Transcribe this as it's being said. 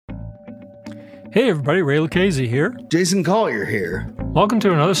Hey everybody, Ray Lucchese here. Jason Collier here. Welcome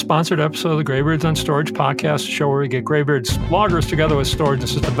to another sponsored episode of the GreyBeards on Storage podcast, a show where we get GreyBeards bloggers together with storage and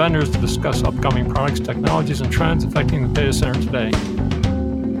system vendors to discuss upcoming products, technologies, and trends affecting the data center today.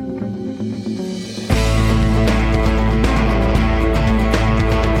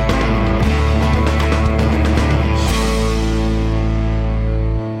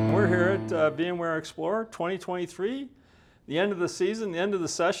 We're here at VMware Explore 2023. The end of the season, the end of the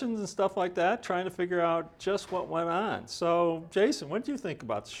sessions and stuff like that, trying to figure out just what went on. So, Jason, what do you think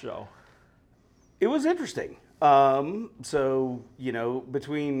about the show? It was interesting. So,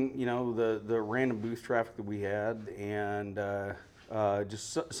 between, the random booth traffic that we had and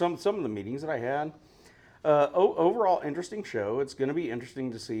just some of the meetings that I had, overall interesting show. It's going to be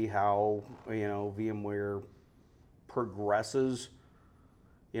interesting to see how, VMware progresses.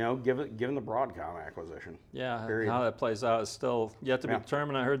 Given the Broadcom acquisition. Yeah, period. How that plays out is still yet to be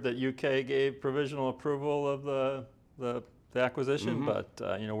determined. I heard that UK gave provisional approval of the acquisition, but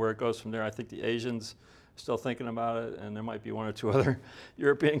where it goes from there, I think the Asians are still thinking about it, and there might be one or two other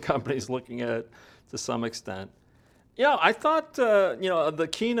European companies looking at it to some extent. I thought, the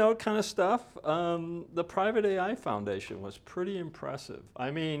keynote kind of stuff, the Private AI Foundation was pretty impressive.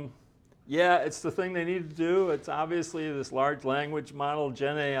 I mean, yeah, it's the thing they need to do. It's obviously this large language model,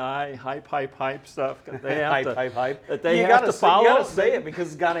 Gen AI, hype stuff. They have hype. That they have to follow. You got to say it because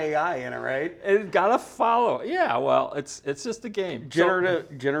it's got AI in it, right? It's got to follow. Yeah, well, it's just a game.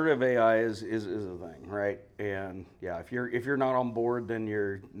 Generative AI is a thing, right? And yeah, if you're not on board, then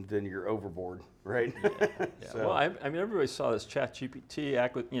you're overboard, right? Yeah. Well, I mean, everybody saw this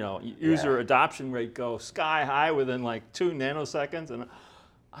ChatGPT, user adoption rate go sky high within like 2 nanoseconds, and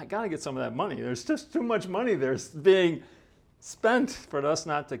I got to get some of that money. There's just too much money there's being spent for us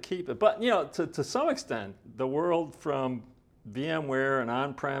not to keep it. But, to some extent, the world from VMware and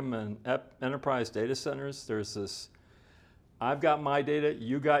on-prem and enterprise data centers, there's this, I've got my data,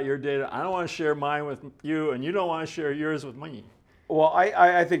 you got your data. I don't want to share mine with you, and you don't want to share yours with me. Well,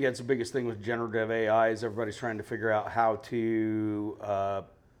 I think that's the biggest thing with generative AI is everybody's trying to figure out how to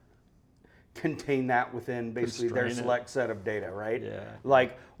contain that within basically their select set of data, right? Yeah.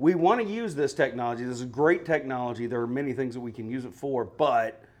 Like, we want to use this technology. This is great technology. There are many things that we can use it for,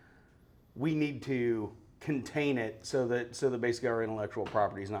 but we need to contain it so that basically our intellectual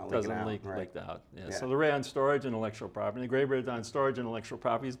property is not leaking out. Doesn't leak out. Yeah. So the Ray on storage intellectual property, the GreyBeards on storage intellectual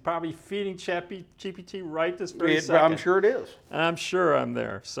property is probably feeding ChatGPT right this very second. I'm sure it is. I'm sure I'm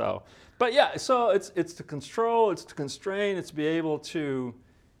there. So, but yeah, so it's to control, it's to constrain, it's to be able to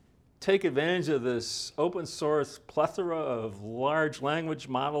take advantage of this open source plethora of large language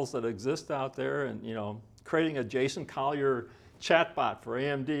models that exist out there, and creating a Jason Collier chatbot for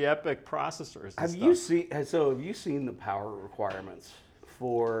AMD EPYC processors. Have you seen the power requirements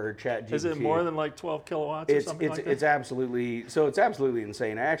for ChatGPT? Is it more than like 12 kilowatts or something like that? It's absolutely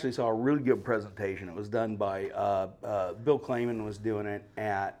insane. I actually saw a really good presentation. It was done by Bill Clayman was doing it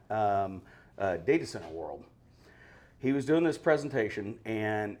at Data Center World. He was doing this presentation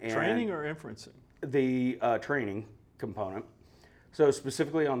and training or inferencing? The training component. So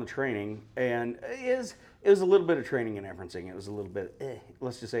specifically on the training, and it was a little bit of training and inferencing. It was a little bit,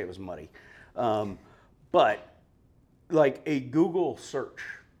 let's just say it was muddy. But like a Google search,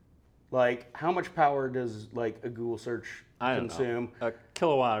 like how much power does like a Google search consume? A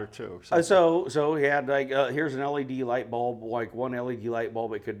kilowatt or two. So he had like here's an LED light bulb, like one LED light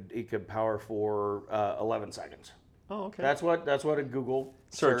bulb. It could power for 11 seconds. Oh, okay. That's what a Google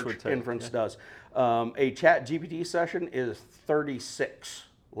search would take, inference does. A ChatGPT session is 36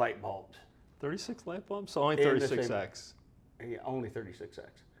 light bulbs. 36 light bulbs? So only 36x. Yeah, only 36x.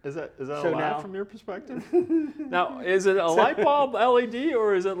 Is that a lot from your perspective? Now, is it a light bulb LED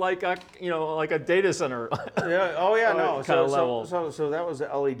or is it like a data center? Yeah. Oh yeah. No. level. So that was the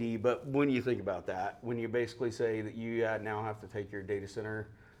LED. But when you think about that, when you basically say that you now have to take your data center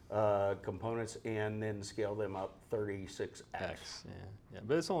components and then scale them up 36x. Yeah,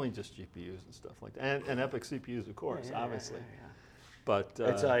 but it's only just GPUs and stuff like that, and EPYC CPUs, of course, obviously. Yeah. But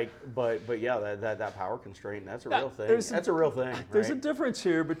it's like, but yeah, that power constraint, that's a real thing. That's a real thing. There's right? a difference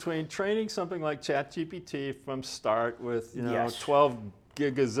here between training something like ChatGPT from start with 12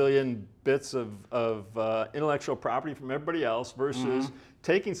 gigazillion bits of intellectual property from everybody else versus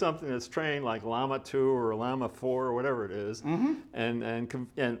taking something that's trained like Llama 2 or Llama 4 or whatever it is,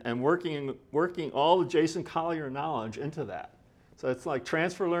 and working all the Jason Collier knowledge into that. So it's like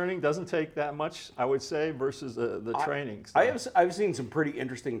transfer learning doesn't take that much, I would say, versus the training. I've seen some pretty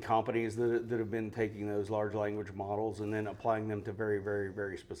interesting companies that have been taking those large language models and then applying them to very, very,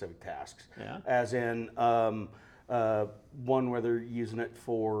 very specific tasks. Yeah. As in, one where they're using it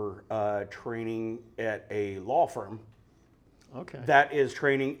for training at a law firm. Okay. That is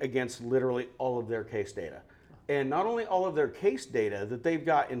training against literally all of their case data. And not only all of their case data that they've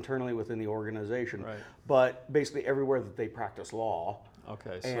got internally within the organization, Right. but basically everywhere that they practice law.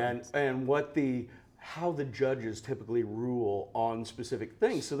 Okay. So And how the judges typically rule on specific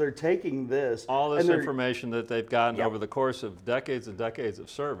things. So they're taking this. all this and information that they've gotten Yep. over the course of decades and decades of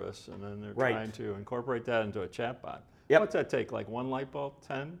service, and then they're Right. trying to incorporate that into a chatbot. Yep. What's that take? Like one light bulb,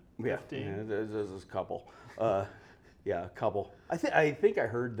 10, 15? Yeah, there's a couple. Yeah, a couple. I think I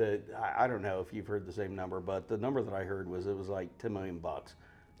heard that. I don't know if you've heard the same number, but the number that I heard was it was like $10 million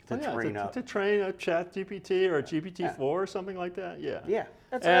to train up. To train a chat GPT or a GPT-4 or something like that. Yeah. Yeah,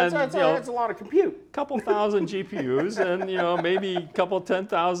 that's a lot of compute. Couple thousand GPUs and maybe a couple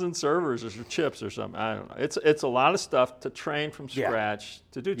 10,000 servers or chips or something. I don't know. It's a lot of stuff to train from scratch.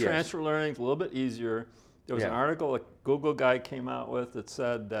 To do transfer learning is a little bit easier. There was an article a Google guy came out with that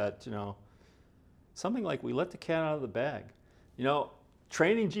said that something like we let the cat out of the bag.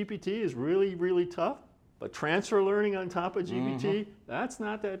 Training GPT is really, really tough, but transfer learning on top of GPT, that's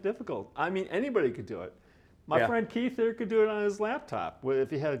not that difficult. I mean, anybody could do it. My friend Keith there could do it on his laptop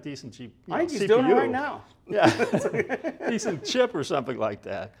if he had a decent I think he's CPU. doing it right now. Yeah, decent chip or something like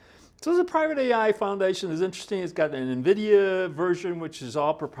that. So the private AI foundation is interesting. It's got an NVIDIA version, which is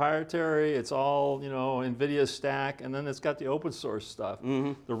all proprietary. It's all, NVIDIA stack. And then it's got the open source stuff,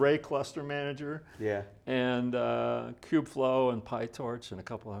 the Ray cluster manager, and Kubeflow and PyTorch and a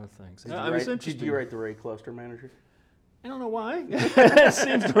couple other things. Did you write the Ray cluster manager? I don't know why. It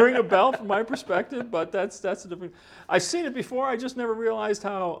seems to ring a bell from my perspective, but that's a different. I've seen it before. I just never realized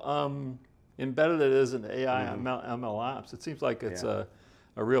how embedded it is in AI and ML ops. It seems like it's a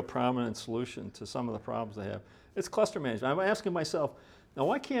real prominent solution to some of the problems they have. It's cluster management. I'm asking myself, now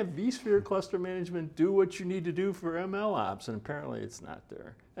why can't vSphere cluster management do what you need to do for ML ops? And apparently it's not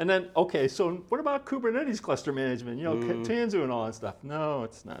there. And then, okay, so what about Kubernetes cluster management? Tanzu and all that stuff. No,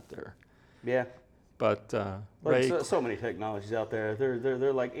 it's not there. Yeah. But so many technologies out there.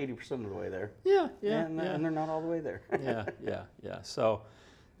 They're like 80% of the way there. Yeah. And they're not all the way there. Yeah. So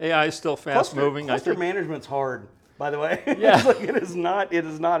AI is still fast moving. Cluster management's hard, by the way. Yeah. It is not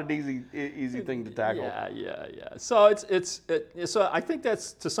an easy thing to tackle. Yeah. So so I think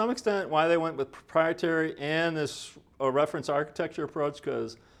that's to some extent why they went with proprietary and this reference architecture approach,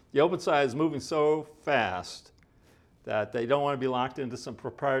 because the open side is moving so fast that they don't want to be locked into some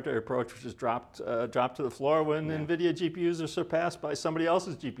proprietary approach which is dropped to the floor when NVIDIA GPUs are surpassed by somebody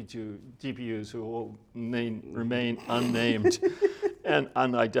else's GPUs who will remain unnamed and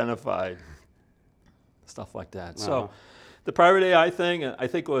unidentified. Stuff like that. So the private AI thing, I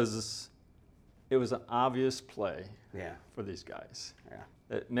think it was an obvious play for these guys.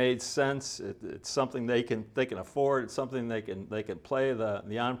 Yeah. It made sense. It's something they can afford. It's something they can play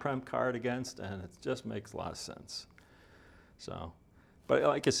the on-prem card against, and it just makes a lot of sense. So, but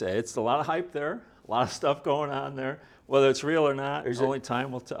like I say, it's a lot of hype there, a lot of stuff going on there. Whether it's real or not, only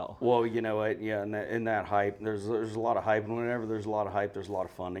time will tell. Well, you know what? Yeah, in that hype, there's a lot of hype, and whenever there's a lot of hype, there's a lot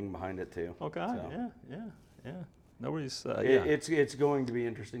of funding behind it too. Oh God, so. Yeah. Nobody's. It's going to be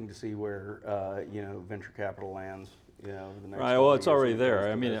interesting to see where venture capital lands. The next right. Well, it's already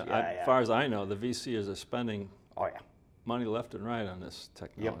there. I mean, as far as I know, the VCs are spending money left and right on this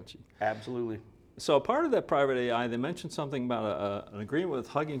technology. Yep, absolutely. So part of that private AI, they mentioned something about an agreement with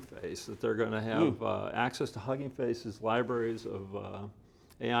Hugging Face, that they're going to have access to Hugging Face's libraries of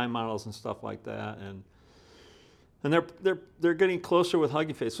AI models and stuff like that, and they're getting closer with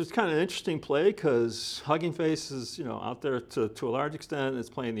Hugging Face. So it's kind of an interesting play because Hugging Face is out there to a large extent. It's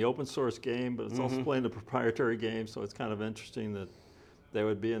playing the open source game, but it's also playing the proprietary game. So it's kind of interesting that they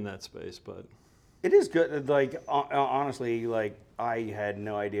would be in that space. But it is good. Like honestly, like I had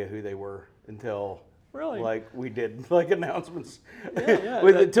no idea who they were until we did announcements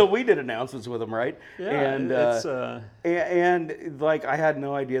until we did announcements with them, right? Yeah, and like I had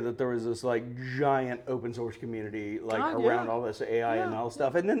no idea that there was this like giant open source community around all this AI ML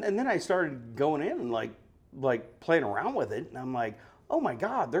stuff, and then I started going in and like playing around with it, and I'm like, oh my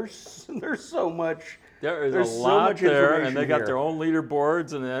God, there's so much. There's a lot there, and they got their own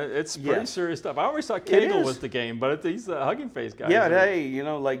leaderboards, and it's pretty serious stuff. I always thought Kaggle was the game, but he's the Hugging Face guy. Yeah,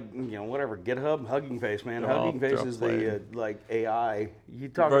 whatever, GitHub, Hugging Face, man. Hugging Face is the AI. You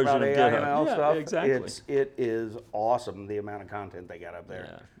talk about AI ML stuff. Exactly. It is awesome the amount of content they got up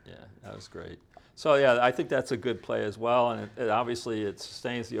there. Yeah, that was great. So I think that's a good play as well, and it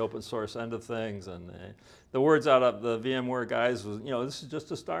sustains the open source end of things. And the words out of the VMware guys was, this is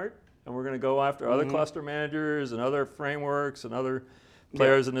just a start. And we're going to go after other cluster managers and other frameworks and other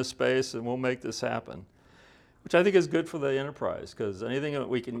players in this space, and we'll make this happen. Which I think is good for the enterprise, because anything that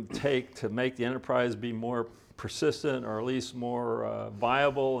we can take to make the enterprise be more persistent, or at least more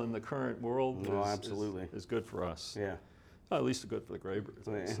viable in the current world, absolutely is good for us. Yeah. Well, at least good for the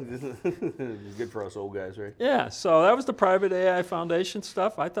GreyBeards. Good for us old guys, right? Yeah, so that was the private AI foundation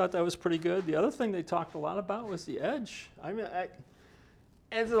stuff. I thought that was pretty good. The other thing they talked a lot about was the edge. I mean,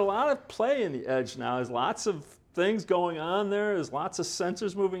 there's a lot of play in the edge now. There's lots of things going on there. There's lots of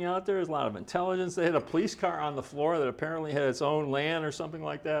sensors moving out there. There's a lot of intelligence. They had a police car on the floor that apparently had its own LAN or something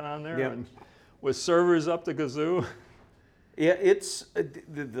like that on there, and with servers up to gazoo. Yeah, it's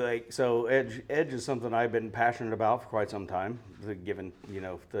like, so edge is something I've been passionate about for quite some time, given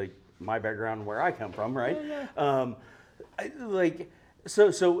my background, where I come from, right? Yeah.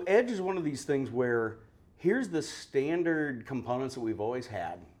 So edge is one of these things where here's the standard components that we've always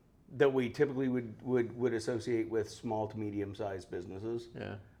had that we typically would associate with small to medium sized businesses.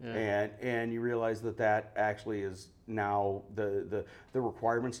 Yeah. And you realize that actually is now the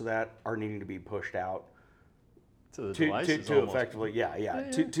requirements of that are needing to be pushed out to the devices to effectively,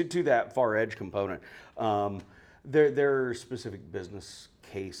 to that far edge component. There are specific business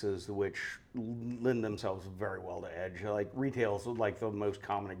cases which lend themselves very well to edge. Like retail is like the most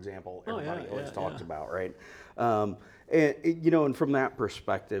common example everybody always talks about, right? And from that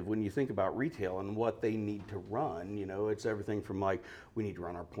perspective, when you think about retail and what they need to run, it's everything from like, we need to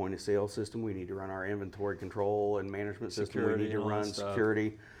run our point of sale system, we need to run our inventory control and management system, we need to run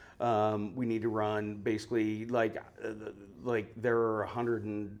security. We need to run basically like there are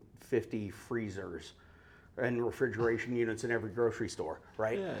 150 freezers and refrigeration units in every grocery store,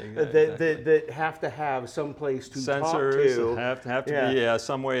 right? Yeah, exactly. That have to have some place to Sensors talk to. have to be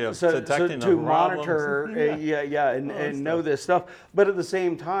some way of detecting to problems. monitor, and know this stuff. But at the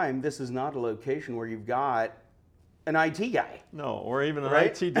same time, this is not a location where you've got an IT guy. No, or even an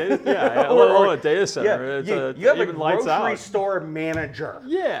right? IT data, or a data center. You have a lights grocery out. store manager,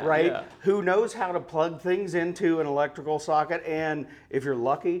 right? Who knows how to plug things into an electrical socket, and if you're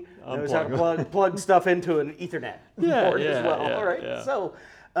lucky, knows how to plug stuff into an Ethernet board as well, right? Yeah.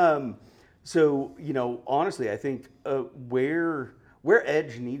 So honestly, I think where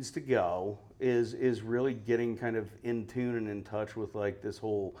edge needs to go is really getting kind of in tune and in touch with like this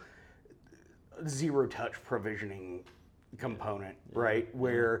whole zero touch provisioning component, right?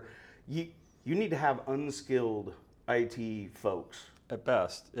 Where you need to have unskilled IT folks at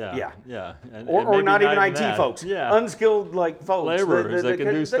best, yeah. Or not even IT that. folks, yeah. Unskilled like folks, laborers that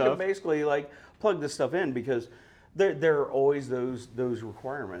can do stuff. That can basically like plug this stuff in, because there are always those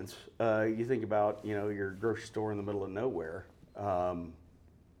requirements. You think about your grocery store in the middle of nowhere.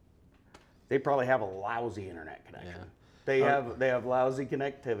 They probably have a lousy internet connection. Yeah. They have lousy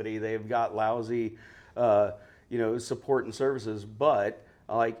connectivity. They've got lousy, support and services. But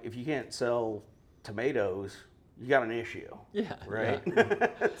like, if you can't sell tomatoes, you got an issue. Yeah. Right. Yeah.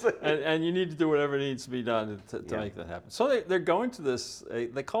 and you need to do whatever needs to be done to make that happen. So they're going to this.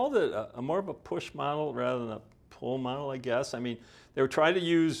 They called it a more of a push model rather than a pull model, I guess. I mean, they were trying to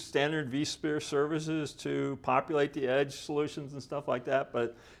use standard vSphere services to populate the edge solutions and stuff like that, but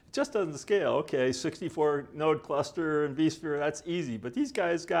it just doesn't scale. Okay, 64 node cluster and vSphere, that's easy, but these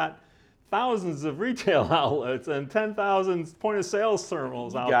guys got thousands of retail outlets and 10,000 point of sales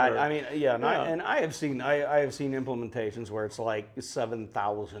terminals out there. I mean, and I have seen implementations where it's like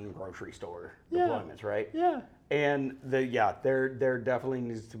 7,000 grocery store deployments, right? Yeah. And there definitely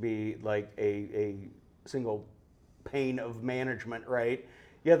needs to be like a single pane of management, right?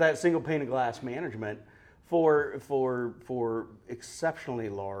 Yeah, that single pane of glass management for exceptionally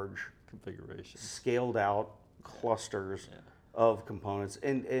large configuration, scaled out clusters of components,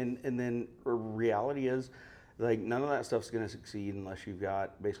 and then reality is like none of that stuff's going to succeed unless you've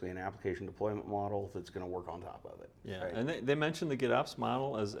got basically an application deployment model that's going to work on top of it. Yeah, right? and they mentioned the GitOps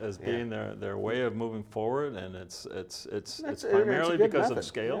model as being their way of moving forward, and it's primarily because of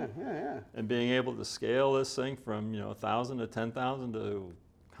scale, and being able to scale this thing from 1,000 to 10,000 to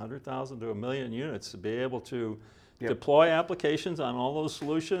 100,000 to 1,000,000 units, to be able to deploy applications on all those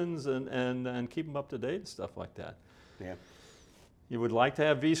solutions and keep them up to date and stuff like that. Yeah. You would like to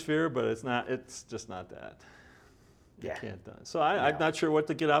have vSphere, but it's just not that. You can't do it. So I'm not sure what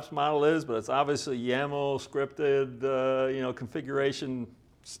the GitOps model is, but it's obviously YAML scripted, configuration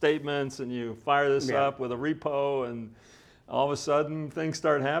statements, and you fire this up with a repo, and all of a sudden things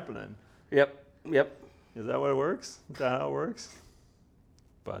start happening. Yep. Is that what it works? Is that how it works?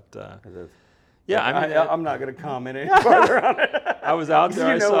 But I'm not going to comment any further on it. I was out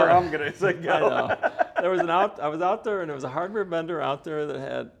there. You know where I'm going to go. I know. I was out there, and there was a hardware vendor out there that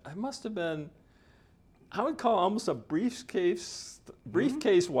had, it must have been I would call almost a briefcase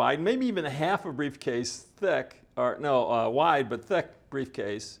wide, maybe even a half a briefcase thick, or no, wide but thick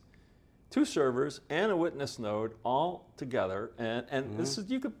briefcase, 2 servers and a witness node all together, and this is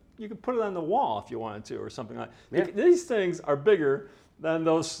you could put it on the wall if you wanted to or something like that. Yeah. These things are bigger than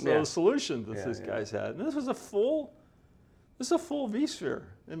those solutions that these guys had, and this is a full vSphere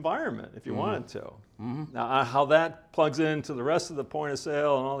environment if you wanted to. Now, how that plugs into the rest of the point of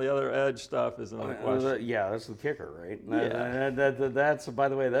sale and all the other edge stuff is another question. Yeah, that's the kicker, right? Yeah. That's, by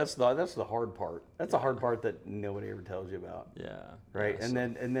the way, that's the hard part. That's the hard part that nobody ever tells you about. Yeah. Right. Yeah,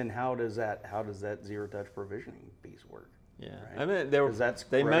 and then how does that zero touch provisioning piece work? Yeah. Right? I mean, they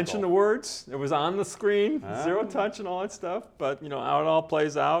critical. mentioned the words. It was on the screen, zero touch and all that stuff. But how it all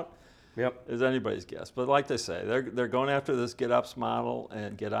plays out. Yep. Is anybody's guess. But like they say, they're going after this GitOps model,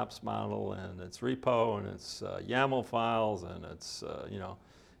 and it's repo, and it's YAML files, and it's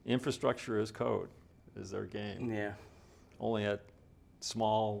infrastructure as code is their game. Yeah. Only at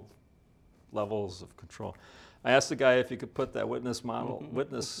small levels of control. I asked the guy if he could put that witness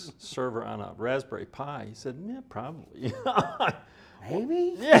server on a Raspberry Pi. He said, yeah, probably.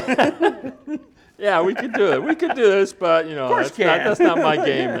 Maybe? Yeah. Yeah, we could do it. We could do this, but that's not my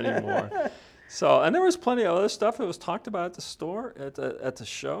game anymore. So, and there was plenty of other stuff that was talked about at the store, at the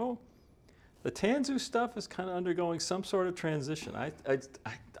show. The Tanzu stuff is kind of undergoing some sort of transition. I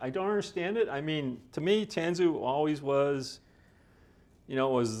don't understand it. I mean, to me, Tanzu always was, it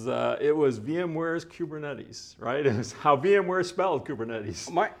was VMware's Kubernetes, right? It was how VMware spelled Kubernetes.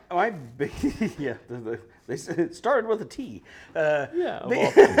 They said it started with a T. So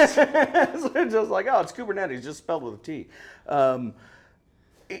just like, it's Kubernetes, just spelled with a T.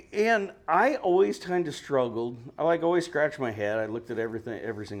 And I always kind of struggled. I always scratched my head. I looked at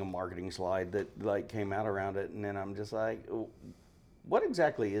every single marketing slide that came out around it, and then I'm just like, what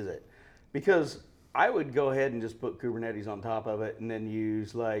exactly is it? Because I would go ahead and just put Kubernetes on top of it, and then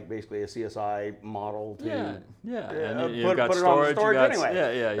use basically a CSI model to and put it on the storage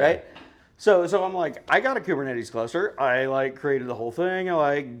anyway. Right. So I'm like, I got a Kubernetes cluster. I created the whole thing.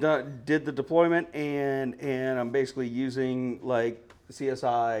 I did the deployment, and I'm basically using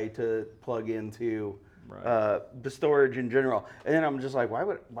CSI to plug into the storage in general. And then I'm just like, why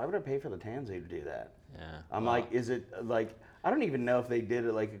would I pay for the Tanzu to do that? Yeah. I'm like, is it I don't even know if they did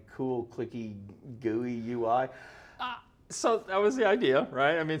it like a cool clicky GUI UI. So that was the idea,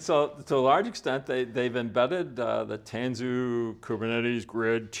 right? I mean, so to a large extent, they've embedded the Tanzu Kubernetes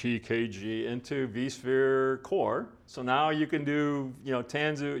Grid TKG into vSphere core. So now you can do,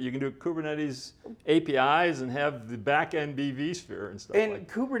 Tanzu, you can do Kubernetes APIs and have the backend be vSphere and stuff. And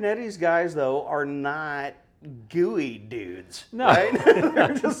Kubernetes guys though are not GUI dudes. No. Right?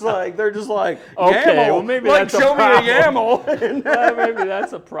 they're just like okay, YAML. well maybe that's show a problem. Me a YAML. Maybe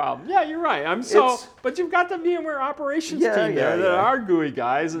that's a problem. Yeah, you're right. But you've got the VMware operations team there that are GUI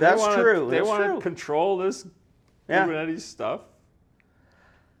guys. And that's true. They want to control this Kubernetes stuff.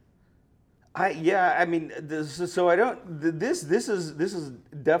 This is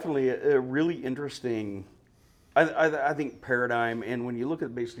definitely a really interesting, I think, paradigm. And when you look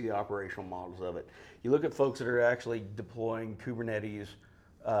at basically the operational models of it, you look at folks that are actually deploying Kubernetes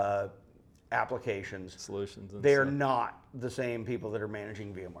applications, solutions. They are not the same people that are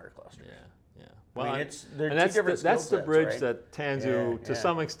managing VMware clusters. Yeah. Well, that's the bridge right? that Tanzu, to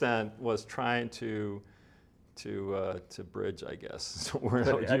some extent, was trying to bridge, I guess.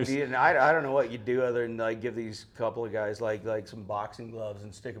 I don't know what you do other than give these couple of guys some boxing gloves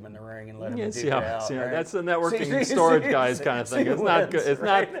and stick them in the ring and let them duke it out. Right? That's the networking storage guys kind of thing. It's not good. It's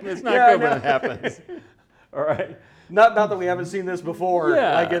not good when it happens. All right. Not that we haven't seen this before,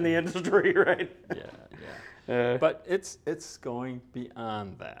 in the industry, right? Yeah. But it's going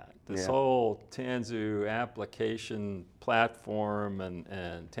beyond that. This whole Tanzu application platform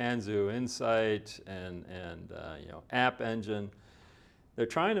and Tanzu Insight and App Engine, they're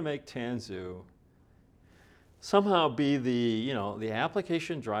trying to make Tanzu somehow be the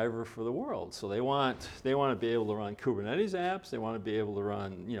application driver for the world. So they want to be able to run Kubernetes apps. They want to be able to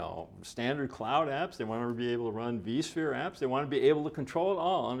run standard cloud apps. They want to be able to run vSphere apps. They want to be able to control it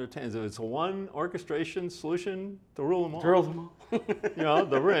all under Tanzu. It's a one orchestration solution to rule them all.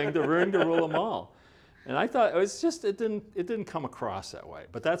 The ring to rule them all. And I thought it didn't come across that way.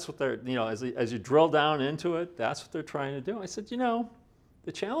 But that's what they're as you drill down into it, that's what they're trying to do. I said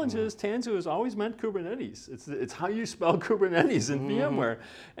the challenge is Tanzu has always meant Kubernetes. It's how you spell Kubernetes in VMware.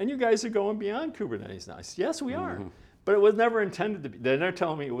 And you guys are going beyond Kubernetes now. Yes, we are. But it was never intended to be. They're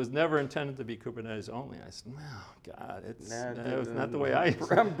telling me it was never intended to be Kubernetes only. I said, oh God, it's not the way I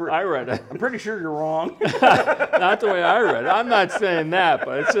read it. I'm pretty sure you're wrong. Not the way I read it. I'm not saying that,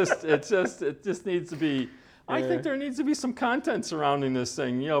 but it just needs to be. I think there needs to be some content surrounding this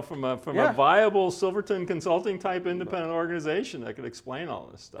thing, from a viable Silverton Consulting type independent organization that could explain all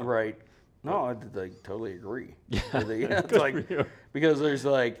this stuff. Right. No, I totally agree. Yeah. It's like, because there's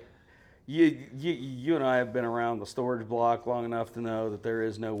like, you and I have been around the storage block long enough to know that there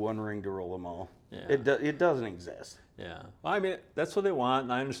is no one ring to rule them all. Yeah. It doesn't exist. Yeah. Well, I mean, that's what they want,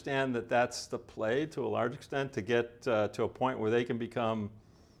 and I understand that that's the play to a large extent to get to a point where they can become,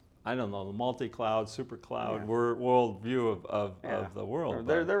 I don't know, the multi-cloud, super cloud world view of the world.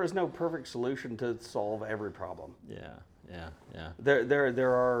 There is no perfect solution to solve every problem. Yeah.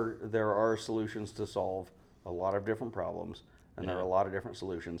 There are solutions to solve a lot of different problems, and there are a lot of different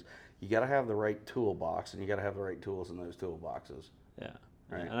solutions. You got to have the right toolbox, and you got to have the right tools in those toolboxes. Yeah.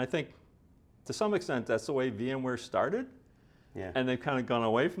 Right. And I think, to some extent, that's the way VMware started. Yeah. And they've kind of gone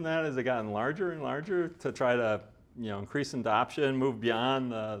away from that as they've gotten larger and larger to try to, increase adoption, move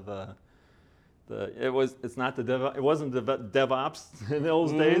beyond it wasn't DevOps in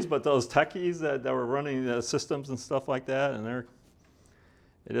those days, but those techies that were running the systems and stuff like that, and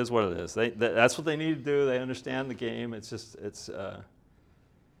it is what it is. That's what they need to do. They understand the game. It's just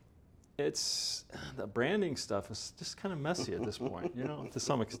the branding stuff is just kind of messy at this point, to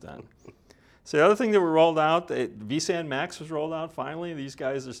some extent. So the other thing that we rolled out, vSAN Max was rolled out finally. These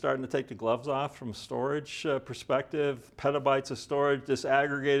guys are starting to take the gloves off from a storage perspective. Petabytes of storage,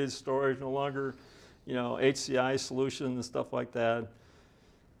 disaggregated storage, no longer, HCI solutions and stuff like that.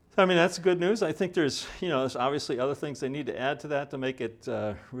 So, I mean, that's good news. I think there's obviously other things they need to add to that to make it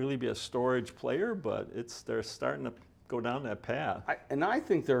really be a storage player, but they're starting to go down that path. I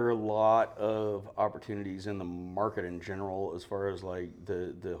think there are a lot of opportunities in the market in general as far as like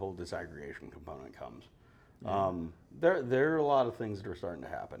the whole disaggregation component comes. Yeah. There are a lot of things that are starting to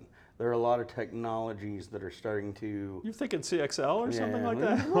happen. There are a lot of technologies that are starting to... You're thinking CXL or something like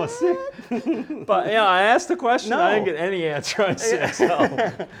that? We'll see. But I asked the question. I didn't get any answer on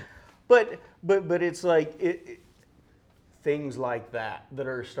CXL. but it's like things like that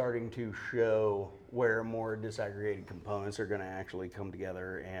are starting to show where more disaggregated components are going to actually come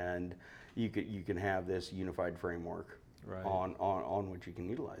together, and you can have this unified framework on which you can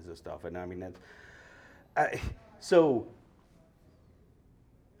utilize this stuff. And I mean, so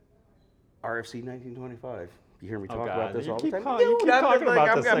RFC 1925. You hear me talk about this all the time? You keep talking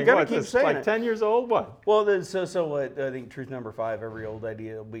about this thing. I'm going to keep saying like 10 years old? What? Well, so what, I think truth number 5, every old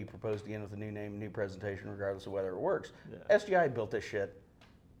idea will be proposed again with a new name, new presentation, regardless of whether it works. Yeah. SGI built this shit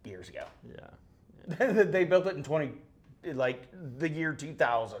years ago. Yeah. They built it in the year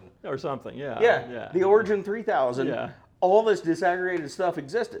 2000. Or something, Yeah. The Origin 3000. Yeah. All this disaggregated stuff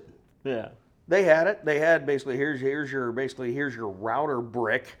existed. Yeah. They had it. They had basically here's your router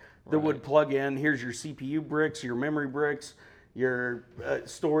brick that would plug in. Here's your CPU bricks, your memory bricks, your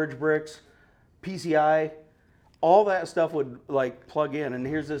storage bricks, PCI. All that stuff would plug in, and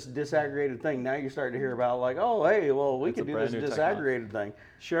here's this disaggregated thing. Now you're starting to hear about we could do this disaggregated thing.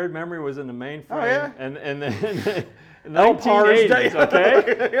 Shared memory was in the mainframe. Oh, yeah. And then in the 1980s,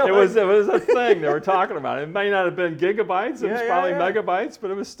 okay? It was a thing they were talking about. It may not have been gigabytes, it was probably megabytes,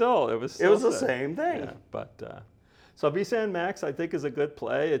 but it was the same thing. Yeah, but so vSAN Max I think is a good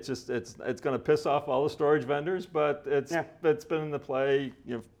play. It's going to piss off all the storage vendors, but it's been in the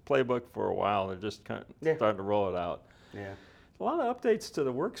playbook for a while. They're just kind of starting to roll it out. Yeah. A lot of updates to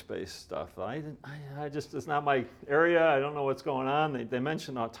the workspace stuff. I just, it's not my area. I don't know what's going on. They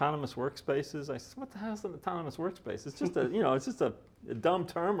mentioned autonomous workspaces. I said, what the hell is an autonomous workspace? It's just a dumb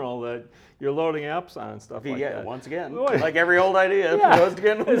terminal that you're loading apps on and stuff like that. Once again, like every old idea.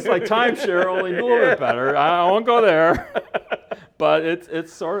 It's like timeshare, only a little bit better. I won't go there. But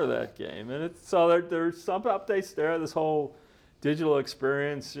it's sort of that game. And so there's some updates there. This whole digital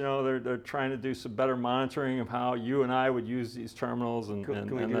experience, they're trying to do some better monitoring of how you and I would use these terminals. Can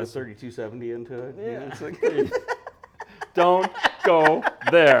we get a 3270 into it? Yeah. Don't go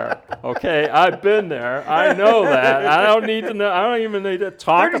there, okay? I've been there. I know that. I don't need to know. I don't even need to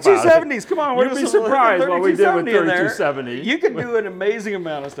talk about it. 3270s, come on. You'd be surprised what we did with 3270. You can do an amazing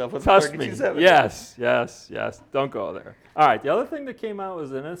amount of stuff with 3270. Yes. Don't go there. All right, the other thing that came out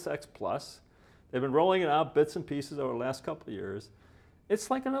was NSX Plus. They've been rolling it out bits and pieces over the last couple of years. It's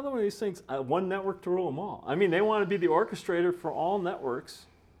like another one of these things, one network to rule them all. I mean, they want to be the orchestrator for all networks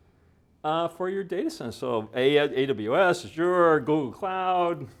for your data center. So AWS, Azure, Google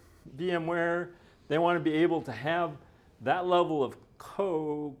Cloud, VMware, they want to be able to have that level of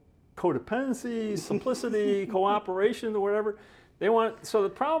codependency, simplicity, cooperation, or whatever. They want, so the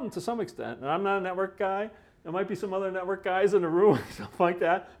problem to some extent, and I'm not a network guy, there might be some other network guys in the room, stuff like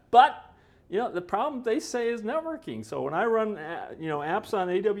that, but the problem they say is networking. So when I run apps on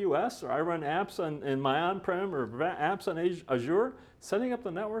AWS, or I run apps in my on-prem, or apps on Azure, setting up the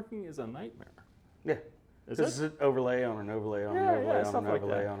networking is a nightmare. Yeah. This is an overlay on an overlay on an overlay on an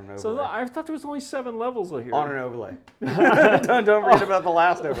overlay on an overlay. So I thought there was only 7 levels here. On an overlay. don't read about the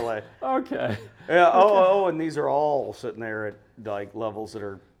last overlay. Okay. Yeah. Oh, and these are all sitting there at like levels that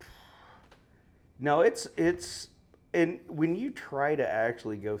are. No, it's and when you try to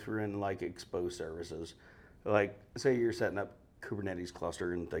actually go through and like expose services, like say you're setting up Kubernetes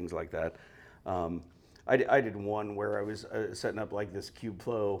cluster and things like that. I did one where I was setting up like this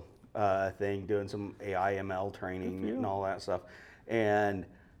Kubeflow thing, doing some AI ML training and all that stuff, but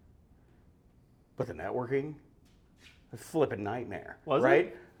the networking, a flipping nightmare. Was right?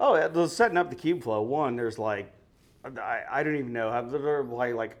 it? Oh, setting up the Kubeflow one. There's like, I don't even know. There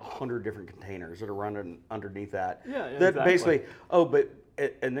are like 100 different containers that are running underneath that. Yeah, that exactly. basically. Oh, but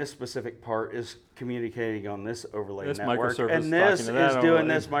and this specific part is communicating on this overlay network, and this is doing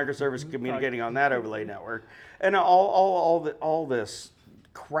this microservice communicating on that overlay network, and all this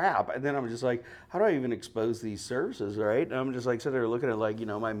crap. And then I'm just like, how do I even expose these services, right? And I'm just like sitting there looking at like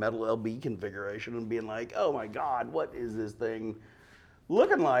my metal LB configuration and being like, oh my God, what is this thing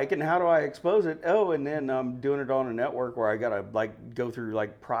looking like, and how do I expose it? Oh, and then I'm doing it on a network where I gotta like go through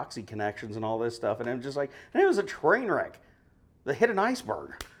like proxy connections and all this stuff, and I'm just like, and it was a train wreck. They hit an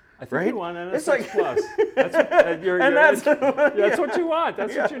iceberg. I think right? you want NSX It's like, Plus. That's what you want.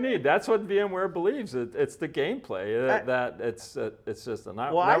 That's what you need. That's what VMware believes. It's the gameplay. It's just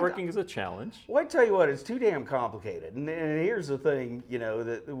networking is a challenge. Well, I tell you what, it's too damn complicated. And here's the thing,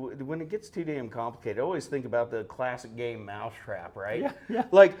 that when it gets too damn complicated, I always think about the classic game Mousetrap, right? Yeah.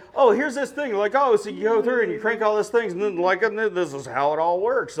 Like, oh, here's this thing. Like, oh, so you go through and you crank all these things, and then like, and this is how it all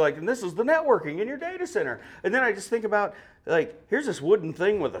works. Like, and this is the networking in your data center. And then I just think about, like, here's this wooden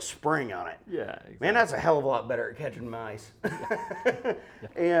thing with a spring on it. Yeah, exactly. Man, that's a hell of a lot better at catching mice.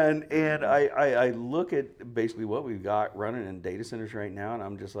 And I look at basically what we've got running in data centers right now, and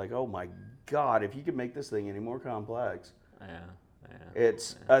I'm just like, oh my God, if you could make this thing any more complex.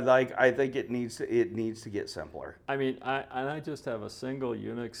 It's like, I think it needs to get simpler. I mean, I just have a single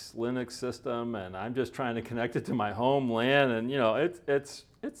Unix Linux system, and I'm just trying to connect it to my home LAN, and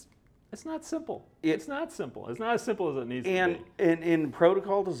it's not simple. It's not simple. It's not as simple as it needs to be. And in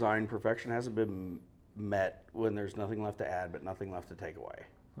protocol design, perfection hasn't been met when there's nothing left to add but nothing left to take away.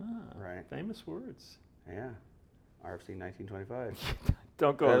 Right? Famous words. Yeah. RFC 1925.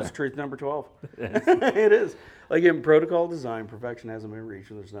 Don't go there. That's truth number 12. It is. Like in protocol design, perfection hasn't been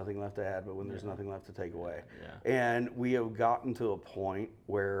reached when there's nothing left to add but when there's nothing left to take away. Yeah. And we have gotten to a point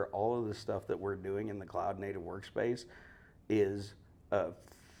where all of the stuff that we're doing in the cloud native workspace is a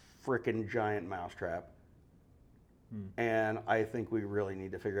frickin' giant mousetrap. And I think we really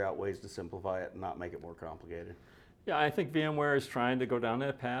need to figure out ways to simplify it and not make it more complicated. Yeah, I think VMware is trying to go down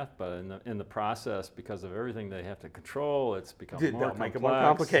that path, but in the process, because of everything they have to control, it's become more complex. Make it more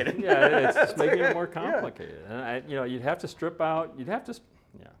complicated. Yeah, it's just making it more complicated. And you'd have to strip out.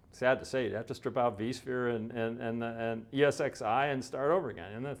 Sad to say, you'd have to strip out vSphere and ESXi and start over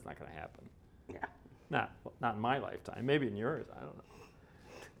again, and that's not going to happen. Yeah. Not in my lifetime. Maybe in yours. I don't know.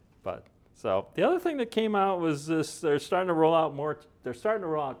 But so the other thing that came out was this: they're starting to roll out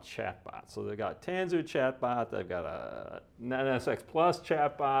chatbots. So they got Tanzu chatbot, they've got a NSX Plus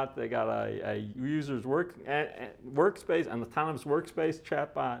chatbot, they got a user's workspace, an autonomous workspace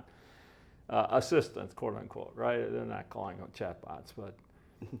chatbot, assistants, quote unquote. Right? They're not calling them chatbots, but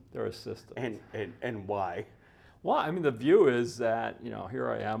they're assistants. And why? Well, I mean, the view is that, here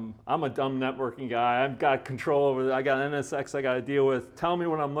I am. I'm a dumb networking guy. I've got control over it. I got NSX I got to deal with. Tell me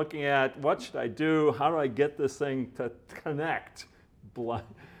what I'm looking at. What should I do? How do I get this thing to connect?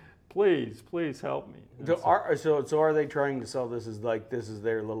 Please help me. So are they trying to sell this as like this is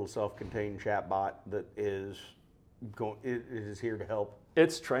their little self-contained chatbot that is here to help?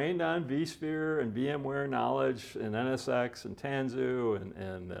 It's trained on vSphere and VMware knowledge and NSX and Tanzu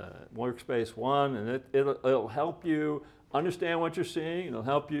and Workspace ONE, and it'll help you understand what you're seeing. It'll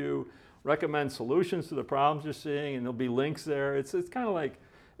help you recommend solutions to the problems you're seeing, and there'll be links there. It's kind of like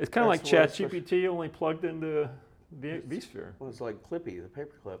ChatGPT only plugged into vSphere. Well, it's like Clippy, the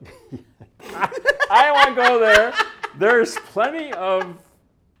paperclip. I don't want to go there. There's plenty of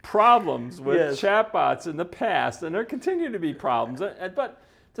problems with chatbots in the past, and there continue to be problems. But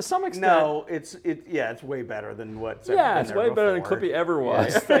to some extent, no, it's way better than what's it's way better than Clippy ever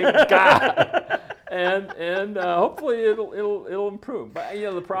was. Thank God. and hopefully it'll improve. But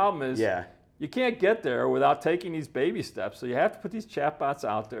the problem is, you can't get there without taking these baby steps. So you have to put these chatbots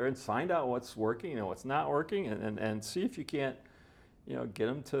out there and find out what's working and what's not working, and see if you can't, get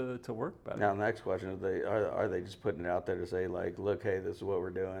them to work better. Now, the next question is, are they just putting it out there to say, like, look, hey, this is what we're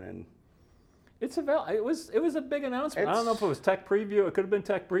doing, and it was a big announcement. I don't know if it was tech preview. It could have been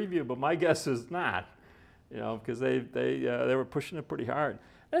tech preview, but my guess is not. Because they were pushing it pretty hard.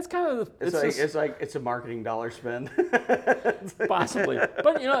 That's kind of it's a marketing dollar spend. Possibly,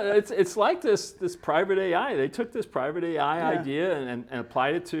 but it's like this private AI. They took this private AI idea and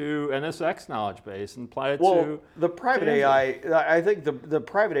applied it to NSX knowledge base and applied it to the private AI. I think the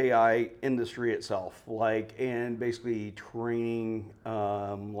private AI industry itself, and basically training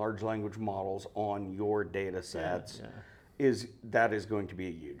large language models on your data sets, is going to be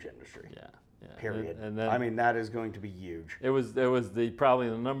a huge industry. Yeah. Period. And then, that is going to be huge. It was probably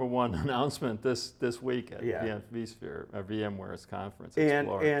the number one announcement this week at vSphere, VMware's conference.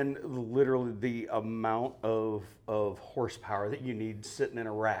 Explore. And literally the amount of horsepower that you need sitting in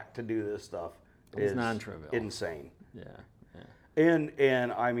a rack to do this stuff is non-trivial, insane. Yeah. And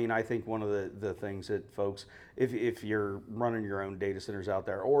I think one of the things that folks, if you're running your own data centers out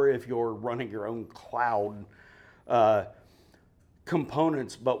there, or if you're running your own cloud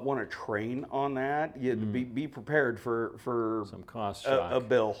components but want to train on that, you be prepared for some cost shock. A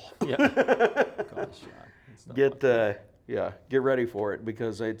bill. Yeah. Cost shock. Get ready for it,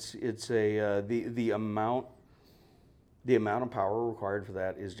 because the amount of power required for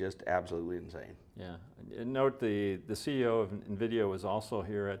that is just absolutely insane. Yeah. And note the CEO of NVIDIA was also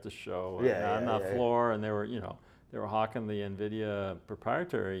here at the show on the floor, and they were hawking the NVIDIA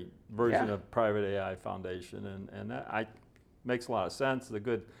proprietary version of Private AI Foundation, and that makes a lot of sense.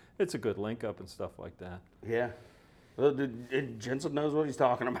 It's a good link up and stuff like that. Yeah. Well, Jensen knows what he's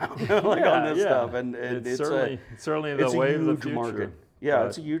talking about on this stuff, and it's certainly the wave of the future. Market. Yeah,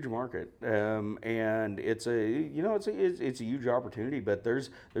 it's a huge market, and it's a huge opportunity. But there's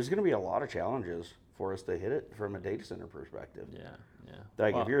going to be a lot of challenges for us to hit it from a data center perspective. Yeah.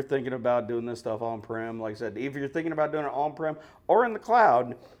 If you're thinking about doing this stuff on-prem, like I said, if you're thinking about doing it on-prem or in the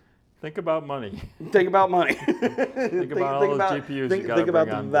cloud, think about money. Think about money. think about all those GPUs. Think about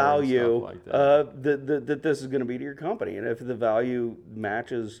the value like that. that this is going to be to your company, and if the value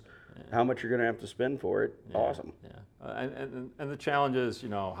matches how much you're going to have to spend for it, awesome. Yeah, and the challenge is,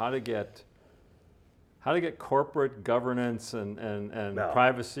 how to get corporate governance and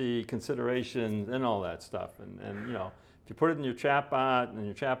privacy considerations and all that stuff, and if you put it in your chatbot and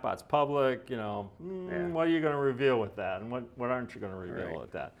your chatbot's public, what are you going to reveal with that, and what aren't you going to reveal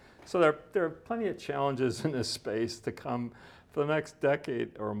with that? So there are plenty of challenges in this space to come for the next decade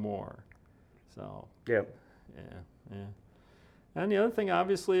or more. So yeah. And the other thing,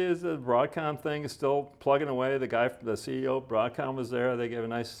 obviously, is the Broadcom thing is still plugging away. The CEO of Broadcom was there. They gave a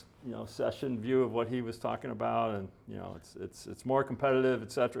nice session view of what he was talking about, and it's more competitive,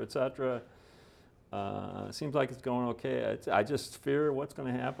 et cetera, et cetera. It seems like it's going okay. I just fear what's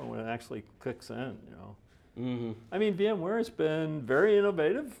going to happen when it actually kicks in. Mm-hmm. VMware has been very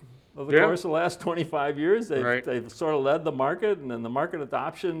innovative over the course of the last 25 years. They've sort of led the market, and then the market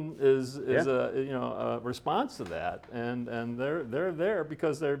adoption is a response to that, and they're there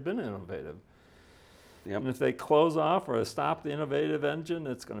because they've been innovative. Yep. And if they close off or stop the innovative engine,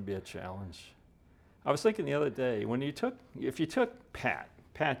 it's going to be a challenge. I was thinking the other day, if you took Pat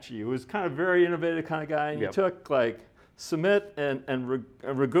G, who was kind of very innovative kind of guy, and you took like Sumit and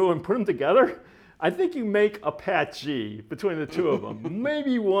Raghu and put them together, I think you make a Pat G between the two of them.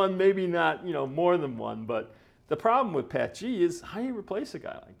 Maybe one, maybe not, more than one. But the problem with Pat G is how do you replace a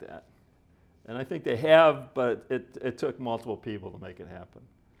guy like that? And I think they have, but it took multiple people to make it happen.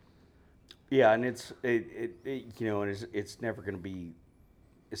 Yeah, and it's never going to be,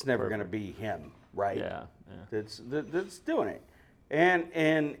 going to be him, right? Yeah. That's doing it, and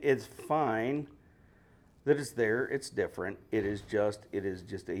it's fine that it's there. It's different. It is just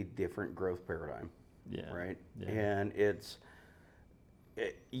a different growth paradigm. Yeah. Right. Yeah. And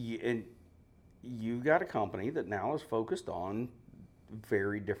and you got a company that now is focused on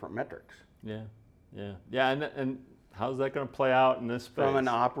very different metrics. Yeah. And how's that going to play out in this space? From an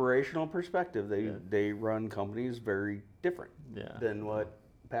operational perspective, they run companies very different than what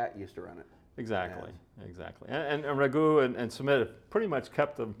Pat used to run it. Exactly. And Raghu and Sumit have pretty much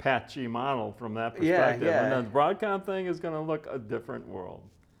kept the Pat G model from that perspective. Yeah. And then the Broadcom thing is going to look a different world.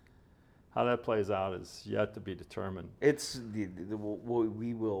 How that plays out is yet to be determined. We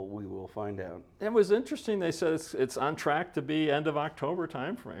will find out. It was interesting. They said it's on track to be end of October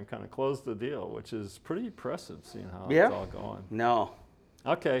timeframe, kind of close the deal, which is pretty impressive seeing how it's all going. No,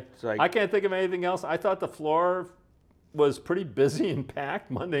 Okay. It's like- I can't think of anything else. I thought the floor was pretty busy and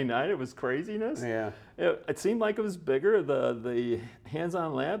packed Monday night. It was craziness. Yeah. It seemed like it was bigger. The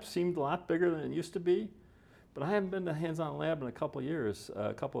hands-on lab seemed a lot bigger than it used to be. But I haven't been to hands-on lab in a couple of years,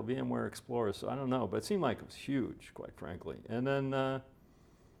 a couple of VMware Explorers, so I don't know. But it seemed like it was huge, quite frankly. And then I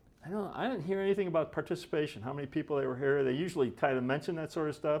didn't hear anything about participation, how many people they were here. They usually try to mention that sort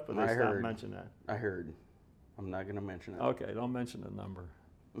of stuff, but they stopped mentioning that. I heard. I'm not going to mention it. Okay, don't mention the number.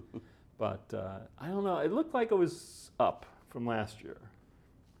 But I don't know. It looked like it was up from last year.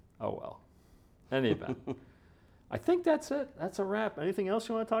 Oh, well. Any event. I think that's it. That's a wrap. Anything else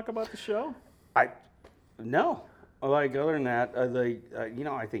you want to talk about the show? No. Like, other than that,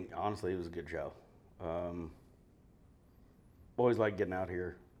 I think, honestly, it was a good show. Always like getting out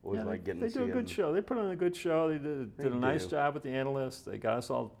here. Always like getting to see They do a good show. They put on a good show. They did a nice job with the analysts. They got us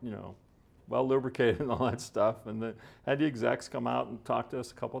all, well lubricated and all that stuff. And they had the execs come out and talk to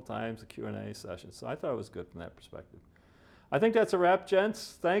us a couple of times, a Q&A session. So I thought it was good from that perspective. I think that's a wrap,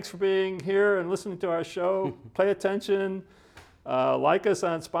 gents. Thanks for being here and listening to our show. Pay attention. Like us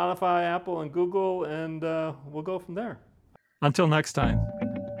on Spotify, Apple, and Google, and we'll go from there. Until next time.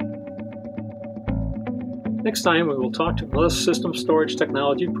 Next time, we will talk to another system storage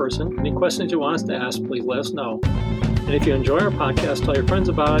technology person. Any questions you want us to ask, please let us know. And if you enjoy our podcast, tell your friends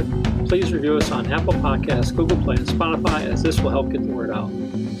about it. Please review us on Apple Podcasts, Google Play, and Spotify, as this will help get the word out.